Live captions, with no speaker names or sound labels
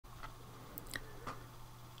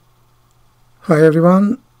Hi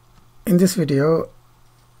everyone, in this video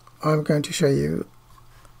I'm going to show you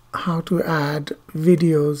how to add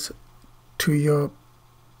videos to your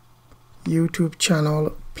YouTube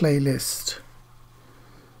channel playlist.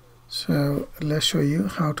 So let's show you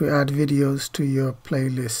how to add videos to your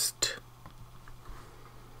playlist.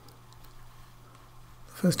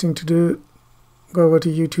 First thing to do, go over to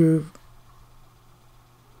YouTube.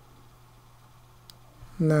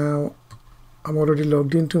 Now I'm already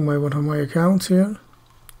logged into one of my accounts here.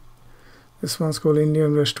 This one's called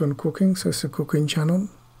Indian Restaurant Cooking, so it's a cooking channel.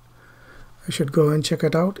 I should go and check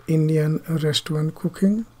it out. Indian Restaurant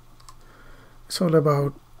Cooking. It's all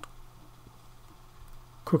about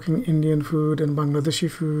cooking Indian food and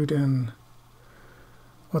Bangladeshi food and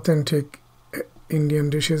authentic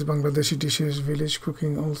Indian dishes, Bangladeshi dishes, village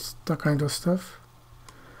cooking, all that kind of stuff.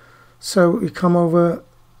 So we come over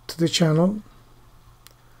to the channel,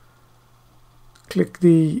 click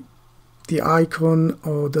the icon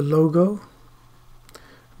or the logo,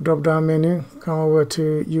 drop down menu, come over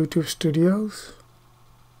to YouTube Studios.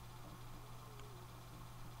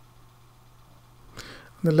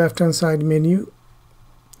 On the left hand side menu,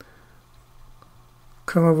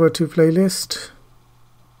 come over to playlist.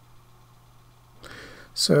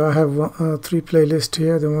 So I have 3 playlists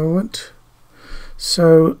here at the moment.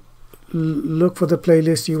 So look for the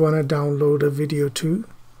playlist you want to download a video to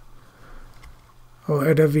or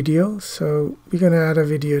add a video. So we're going to add a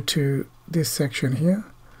video to this section here.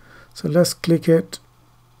 So let's click it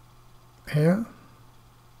here.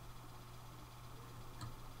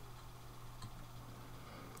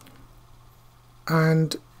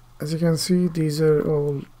 And as you can see, these are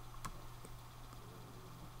all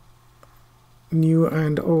new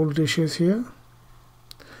and old dishes here.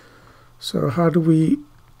 So how do we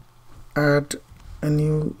add a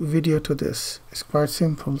new video to this? It's quite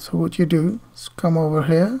simple. So what you do is come over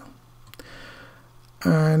here,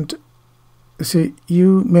 and see,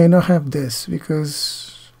 you may not have this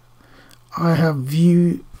because I have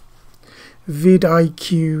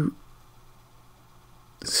vidIQ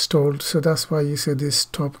installed, so that's why you see this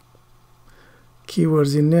top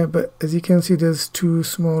keywords in there. But as you can see, there's 2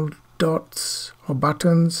 small dots or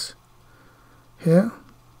buttons here.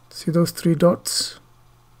 See those 3 dots?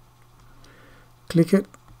 Click it,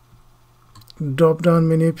 drop down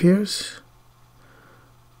menu appears.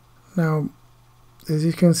 Now as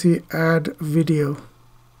you can see, add video.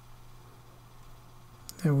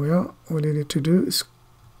 There we are. All you need to do is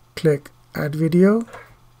click add video.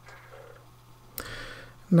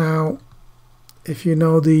 Now if you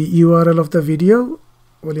know the URL of the video,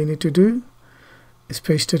 all you need to do is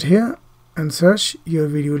paste it here and search, your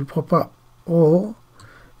video will pop up. Or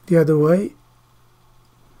the other way,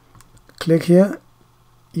 click here,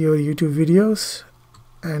 your YouTube videos,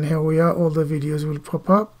 and here we are, all the videos will pop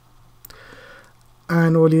up.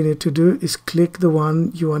 And all you need to do is click the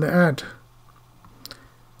one you want to add.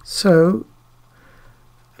 So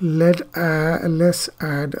let's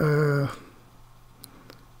add a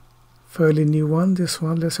fairly new one. This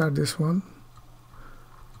one, let's add this one.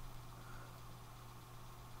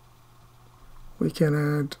 We can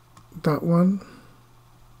add that one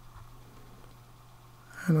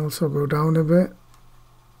and also go down a bit,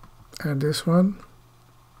 add this one.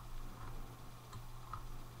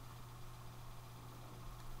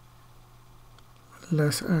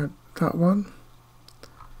 Let's add that one.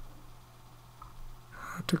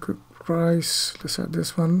 How to cook rice, let's add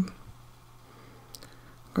this one.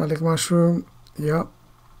 Garlic mushroom, yep.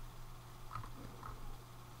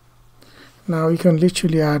 Now you can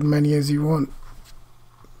literally add many as you want,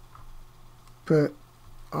 but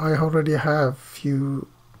I already have few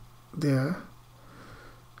there,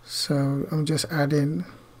 so I'm just adding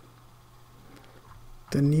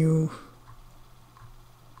the new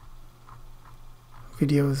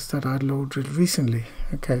videos that I loaded recently.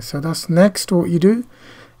 Okay, so that's next. What you do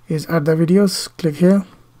is add the videos, click here.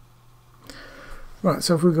 Right,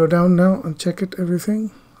 so if we go down now and check it,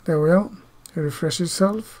 everything, there we are. It refreshes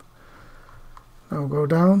itself. Now go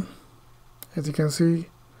down, as you can see,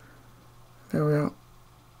 there we are.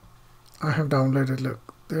 I have downloaded, look,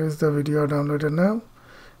 there's the video downloaded now.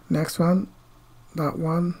 Next one, that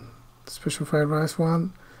one, special fried rice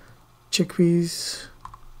one, chickpeas,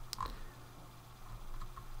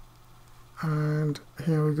 and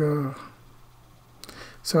here we go.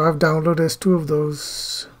 So I've downloaded 2 of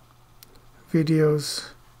those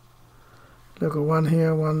videos. Look, one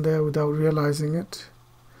here, one there, without realizing it.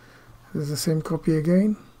 There's the same copy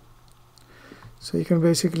again. So you can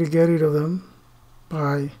basically get rid of them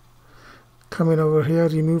by coming over here,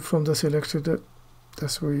 remove from the selected.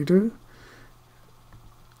 That's what you do.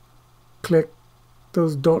 Click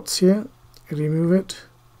those dots here, remove it.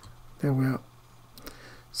 There we are.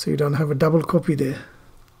 So you don't have a double copy there.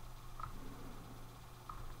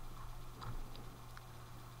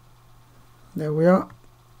 There we are.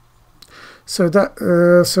 So that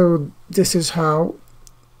so this is how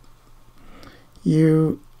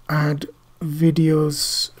you add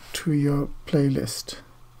videos to your playlist.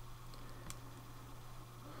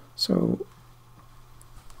 So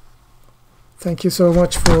thank you so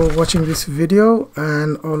much for watching this video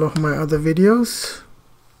and all of my other videos.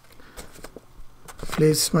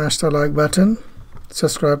 Please smash the like button,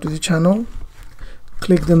 subscribe to the channel,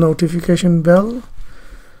 click the notification bell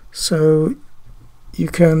so you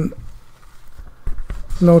can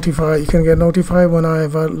get notified when I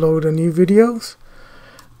upload a new videos.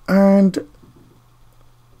 And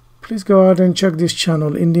please go out and check this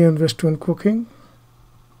channel, Indian Restaurant Cooking,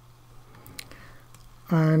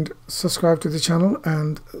 and subscribe to the channel.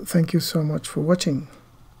 And thank you so much for watching.